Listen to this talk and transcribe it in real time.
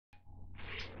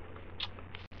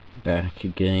Back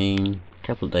again, a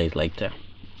couple of days later,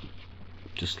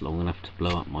 just long enough to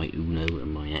blow up my Uno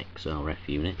and my XRF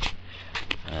unit.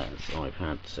 So I've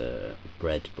had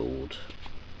breadboard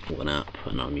one up,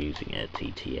 and I'm using a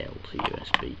TTL to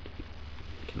USB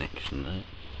connection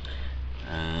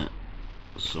there.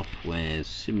 Software's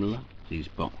similar, these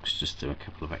box, just do a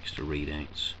couple of extra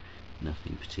readouts,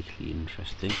 nothing particularly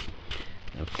interesting.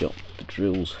 I've got the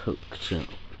drills hooked up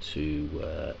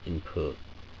to input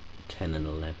 10 and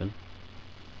 11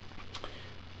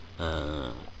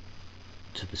 to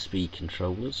the speed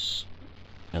controllers,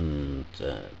 and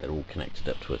they're all connected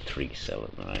up to a 3-cell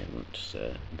at the moment.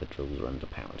 So the drills are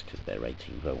underpowered because they're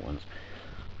 18-volt ones,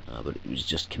 but it was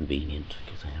just convenient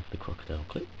because I have the crocodile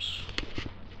clips.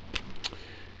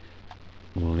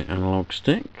 My analog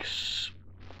sticks.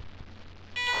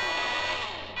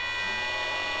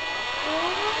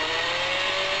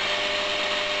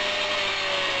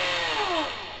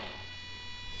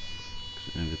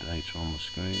 The data on the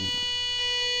screen.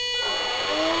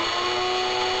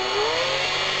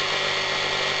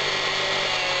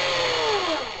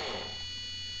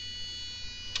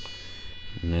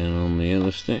 And then on the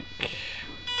other stick.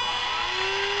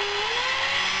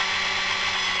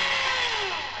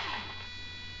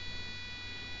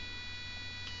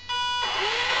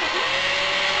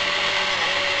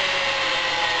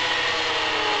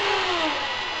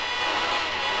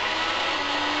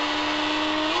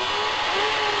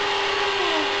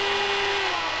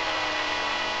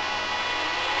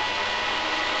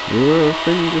 Whoa,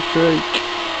 finger shake!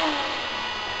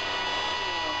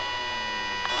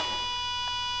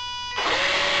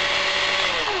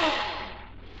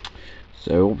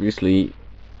 So obviously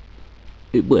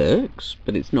it works,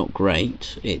 but it's not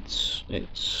great. It's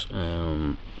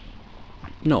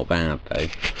not bad though.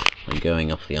 I'm going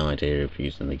off the idea of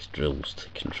using these drills to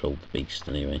control the beast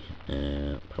anyway.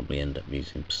 Probably end up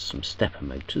using some stepper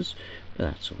motors,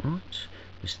 but that's alright.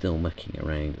 We're still mucking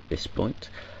around at this point.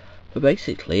 But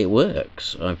basically it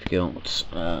works. I've got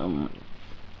my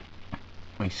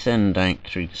send out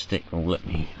through the stick will let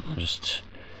me just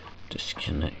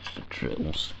disconnect the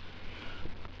drills.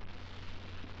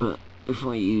 But if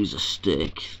I use a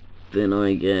stick, then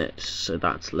I get, so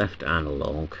that's left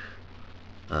analog,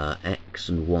 X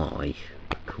and Y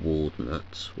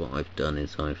coordinates. What I've done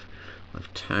is I've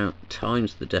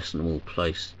times the decimal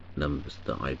place numbers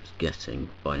that I was getting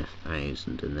by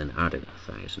 1,000 and then added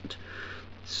 1,000.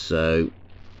 So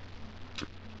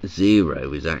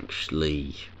 0 is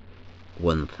actually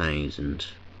 1,000,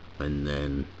 and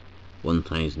then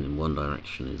 1,000 in one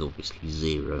direction is obviously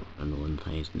 0, and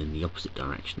 1,000 in the opposite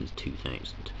direction is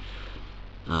 2,000.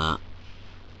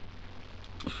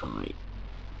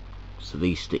 So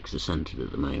these sticks are centered at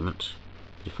the moment.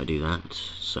 If I do that,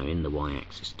 so in the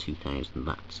y-axis 2,000,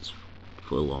 that's as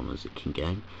full on as it can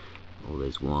go. Or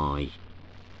there's y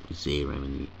 0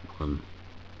 in the one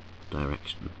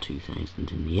direction,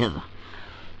 2,000 in the other.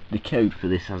 The code for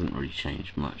this hasn't really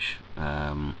changed much.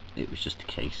 It was just a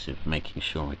case of making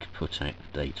sure I could put out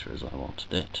the data as I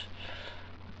wanted it.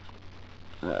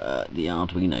 The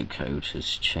Arduino code has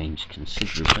changed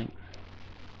considerably.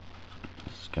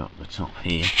 It's got the top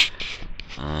here.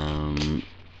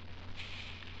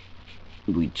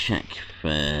 We check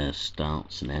for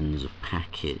starts and ends of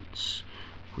packets.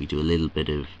 We do a little bit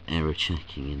of error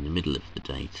checking in the middle of the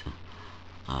data.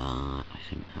 I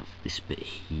think that's this bit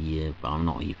here, but I'm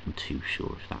not even too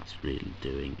sure if that's really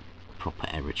doing proper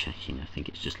error checking. I think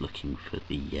it's just looking for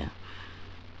the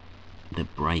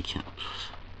breakups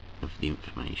of the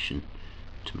information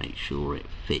to make sure it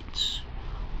fits.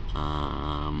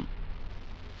 Then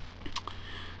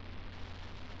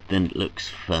it looks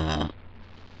for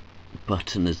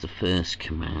button as the first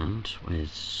command.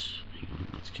 Where's, hang on,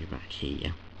 let's go back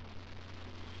here.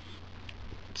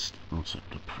 Start up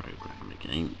the program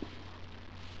again.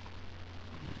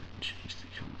 Change the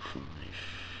COM5.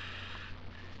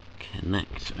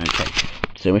 Connect. Okay,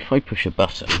 so if I push a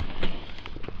button,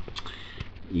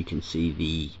 you can see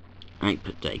the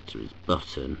output data is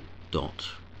button.rt,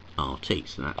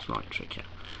 so that's right trigger,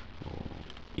 or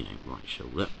right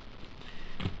shoulder.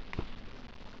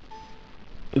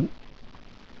 Ooh.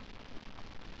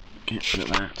 Get rid of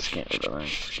that, go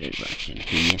back in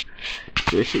here.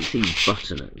 So if it sees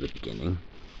button at the beginning,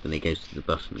 then it goes to the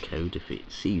button code. If it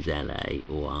sees LA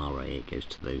or RA, it goes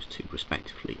to those two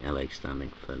respectively. LA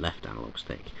standing for left analog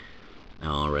stick,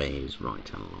 RA is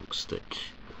right analog stick.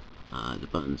 The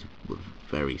buttons were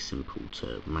very simple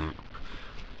to map.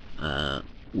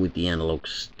 With the analog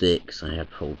sticks I had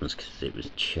problems because it was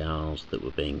chars that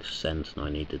were being sent and I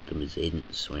needed them as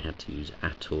ints, so I had to use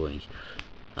Atoy.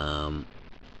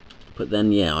 But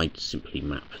then yeah, I simply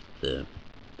mapped the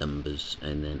numbers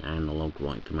and then analog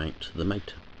write them out to the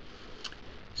motor.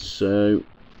 So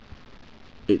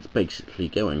it's basically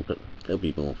going, but there'll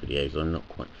be more videos. I'm not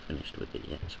quite finished with it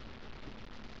yet.